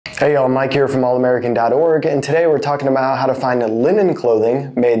Hey y'all, Mike here from allamerican.org, and today we're talking about how to find linen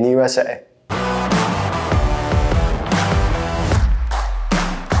clothing made in the USA.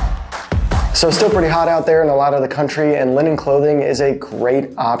 So it's still pretty hot out there in a lot of the country, and linen clothing is a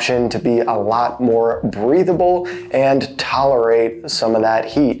great option to be a lot more breathable and tolerate some of that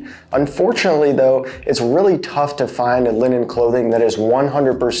heat. Unfortunately though, it's really tough to find linen clothing that is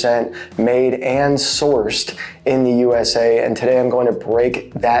 100% made and sourced in the USA, and today I'm going to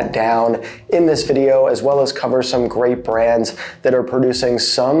break that down in this video, as well as cover some great brands that are producing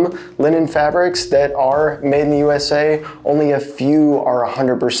some linen fabrics that are made in the USA. Only a few are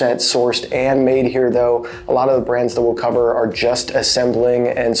 100% sourced and made here though. A lot of the brands that we'll cover are just assembling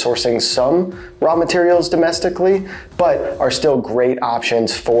and sourcing some raw materials domestically, but are still great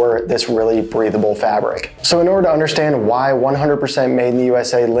options for this really breathable fabric. So in order to understand why 100% made in the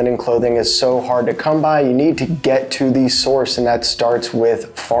USA linen clothing is so hard to come by, you need to get to the source, and that starts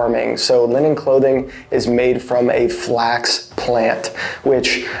with farming. So linen clothing is made from a flax plant,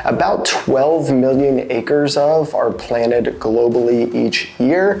 which about 12 million acres of are planted globally each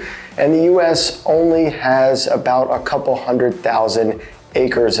year, and the US only has about a couple 100,000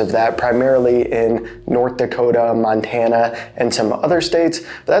 acres of that, primarily in North Dakota, Montana, and some other states.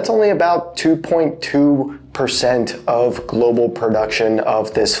 But that's only about 2.2% of global production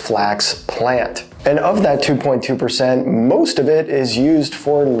of this flax plant. And of that 2.2%, most of it is used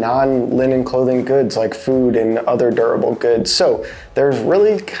for non-linen clothing goods like food and other durable goods. So there's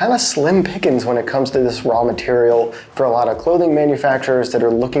really kind of slim pickings when it comes to this raw material for a lot of clothing manufacturers that are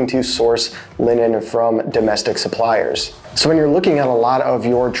looking to source linen from domestic suppliers. So when you're looking at a lot of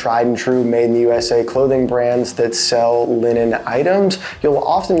your tried and true made in the USA clothing brands that sell linen items, you'll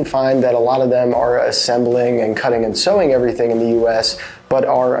often find that a lot of them are assembling and cutting and sewing everything in the US, but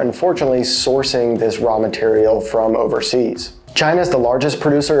are unfortunately sourcing this raw material from overseas. China is the largest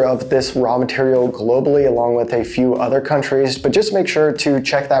producer of this raw material globally, along with a few other countries, but just make sure to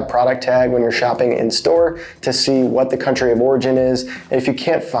check that product tag when you're shopping in store to see what the country of origin is. And if you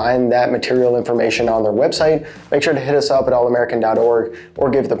can't find that material information on their website, make sure to hit us up at allamerican.org or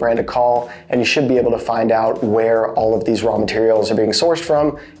give the brand a call, and you should be able to find out where all of these raw materials are being sourced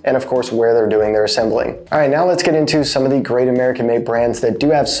from, and of course where they're doing their assembling. All right, now let's get into some of the great American-made brands that do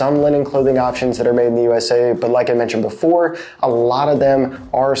have some linen clothing options that are made in the USA, but like I mentioned before, a lot of them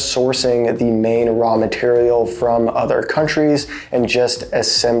are sourcing the main raw material from other countries and just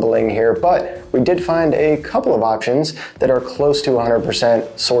assembling here. But we did find a couple of options that are close to 100%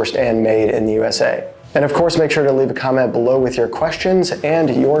 sourced and made in the USA. And of course, make sure to leave a comment below with your questions and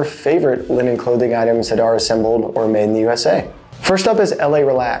your favorite linen clothing items that are assembled or made in the USA. First up is LA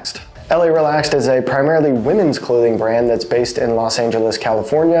Relaxed. LA Relaxed is a primarily women's clothing brand that's based in Los Angeles,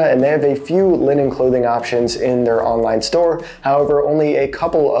 California, and they have a few linen clothing options in their online store. However, only a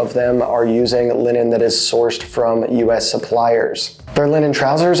couple of them are using linen that is sourced from US suppliers. Their linen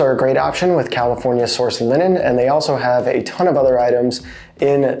trousers are a great option with California sourced linen, and they also have a ton of other items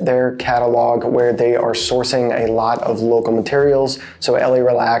in their catalog where they are sourcing a lot of local materials. So LA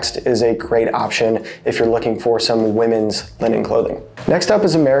Relaxed is a great option if you're looking for some women's linen clothing. Next up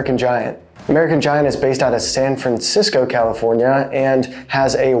is American Giant. American Giant is based out of San Francisco, California, and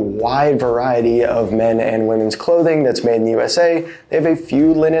has a wide variety of men and women's clothing that's made in the USA. They have a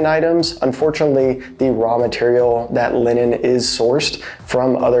few linen items. Unfortunately, the raw material, that linen, is sourced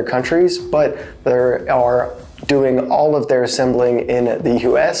from other countries, but there are doing all of their assembling in the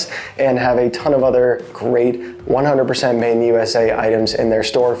US and have a ton of other great 100% made in the USA items in their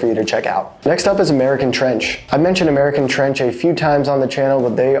store for you to check out. Next up is American Trench. I've mentioned American Trench a few times on the channel,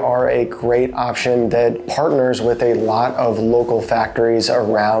 but they are a great option that partners with a lot of local factories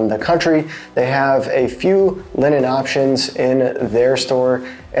around the country. They have a few linen options in their store,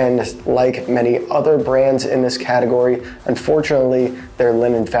 and like many other brands in this category, unfortunately, their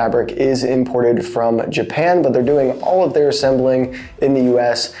linen fabric is imported from Japan, but they're doing all of their assembling in the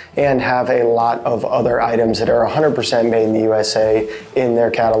US and have a lot of other items that are 100% made in the USA in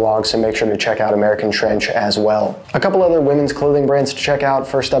their catalog, so make sure to check out American Trench as well. A couple other women's clothing brands to check out.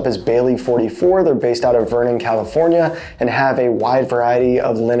 First up is Bailey 44. They're based out of Vernon, California, and have a wide variety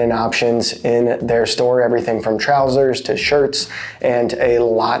of linen options in their store, everything from trousers to shirts and a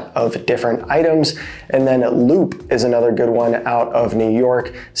lot of different items. And then Loop is another good one out of New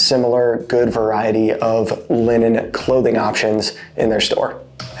York. Similar good variety of linen clothing options in their store.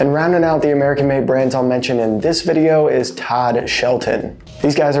 And rounding out the American-made brands I'll mention in this video is Todd Shelton.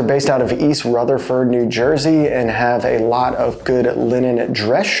 These guys are based out of East Rutherford, New Jersey, and have a lot of good linen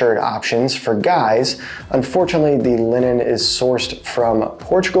dress shirt options for guys. Unfortunately, the linen is sourced from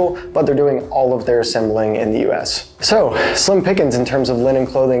Portugal, but they're doing all of their assembling in the US. So, slim pickings in terms of linen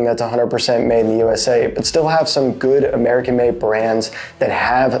clothing that's 100% made in the USA, but still have some good American-made brands that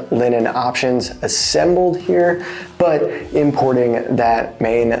have linen options assembled here, but importing that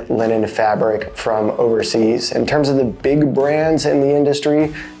main linen fabric from overseas. In terms of the big brands in the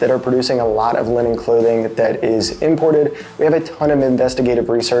industry that are producing a lot of linen clothing that is imported, we have a ton of investigative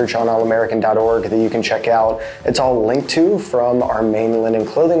research on allamerican.org that you can check out. It's all linked to from our main linen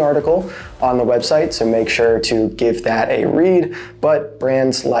clothing article on the website, so make sure to give that a read. But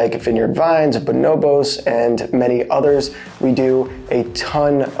brands like Vineyard Vines, Bonobos, and many others, we do a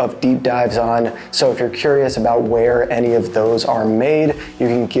ton of deep dives on. So if you're curious about where any of those are made, you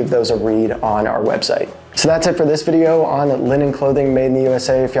can give those a read on our website. So that's it for this video on linen clothing made in the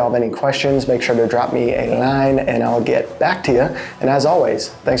USA. If y'all have any questions, make sure to drop me a line and I'll get back to you. And as always,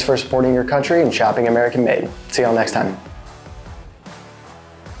 thanks for supporting your country and shopping American made. See y'all next time.